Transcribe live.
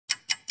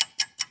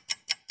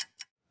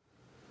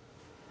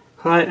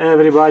Hi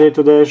everybody,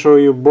 today I show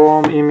you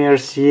Baume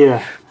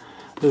Mercier.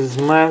 This is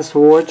man's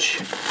watch.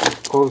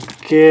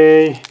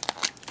 Okay,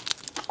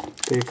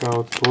 take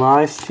out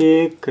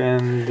plastic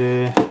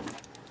and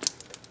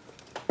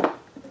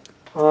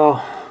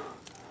oh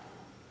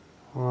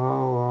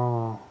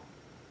wow,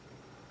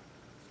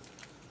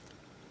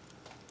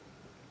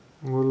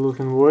 good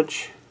looking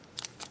watch.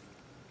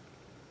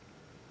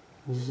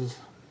 This is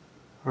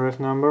ref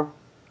number.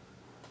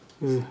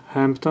 This is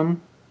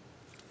Hampton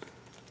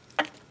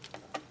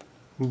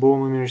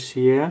Baume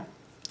Mercier.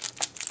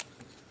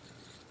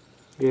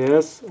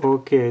 Yes,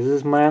 okay, this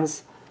is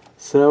man's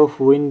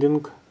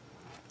self-winding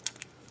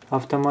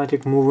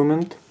automatic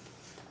movement.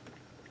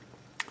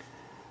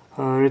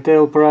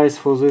 Retail price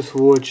for this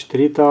watch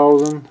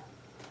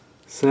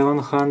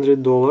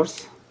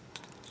 $3,700.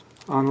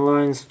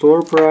 Online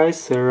store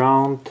price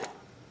around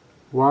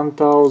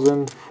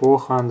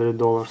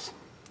 $1,400.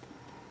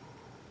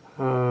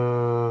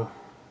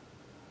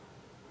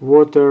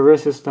 Water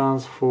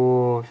resistance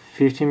for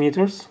 50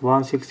 meters,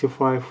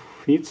 165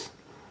 feet.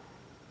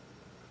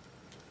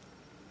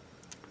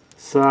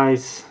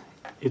 Size,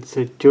 it's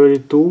a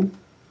 32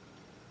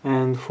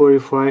 and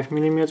 45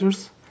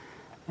 millimeters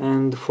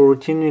and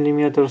 14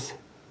 millimeters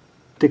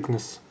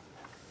thickness.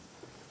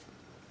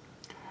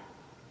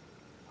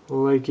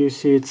 Like you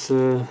see, it's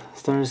a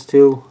stainless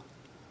steel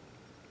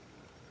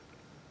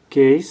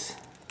case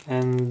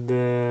and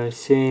the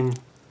same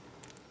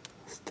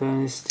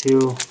stainless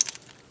steel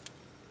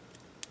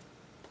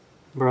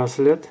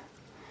bracelet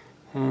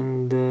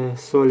and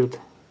solid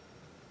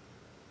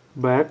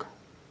back.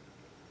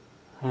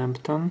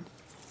 Hampton.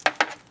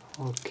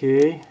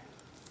 Okay,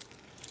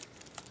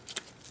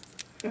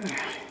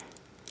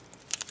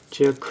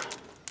 check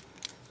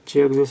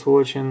this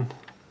watch in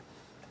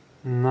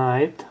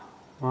night.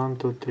 1,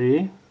 2,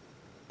 3.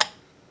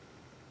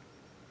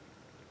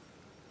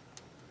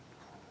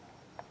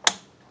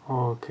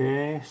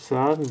 Okay,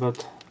 sad,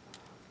 but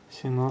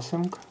see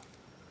nothing.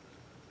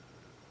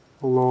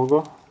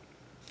 Logo.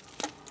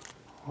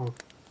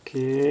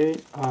 Okay,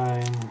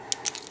 I'm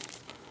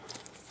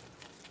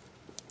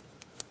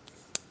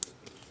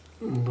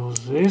do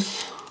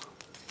this.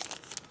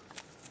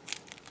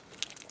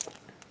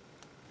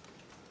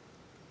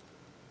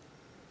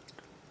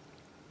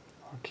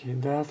 Okay,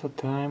 data,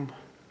 time,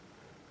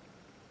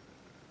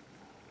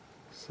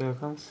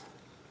 seconds.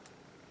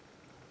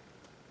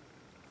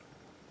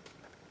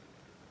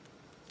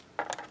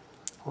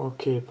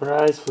 Okay,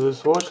 price for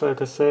this watch,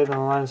 like I said,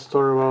 online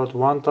store about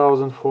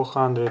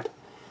 1,400.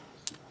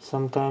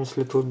 Sometimes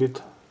little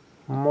bit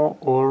more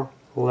or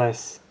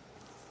less.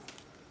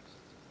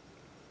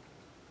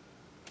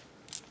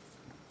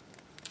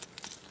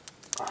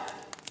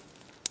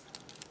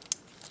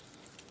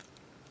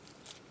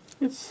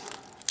 It's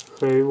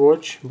heavy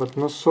watch, but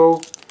not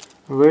so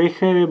very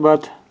heavy,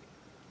 but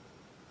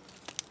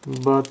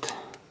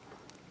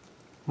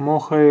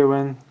more heavy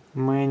than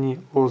many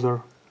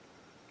other.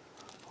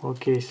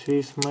 Okay,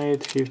 Swiss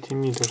made, 50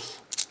 meters.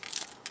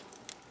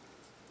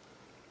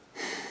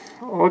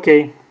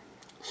 Okay,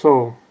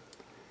 so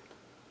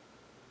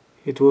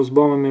it was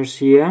Baume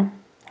Mercier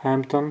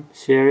Hampton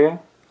series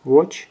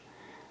watch,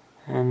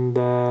 and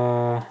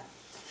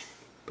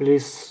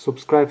please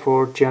subscribe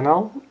for our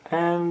channel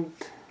and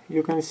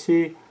you can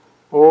see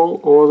all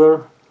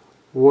other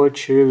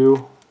watch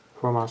review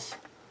from us.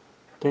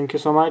 Thank you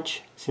so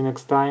much. See you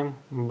next time.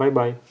 Bye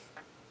bye.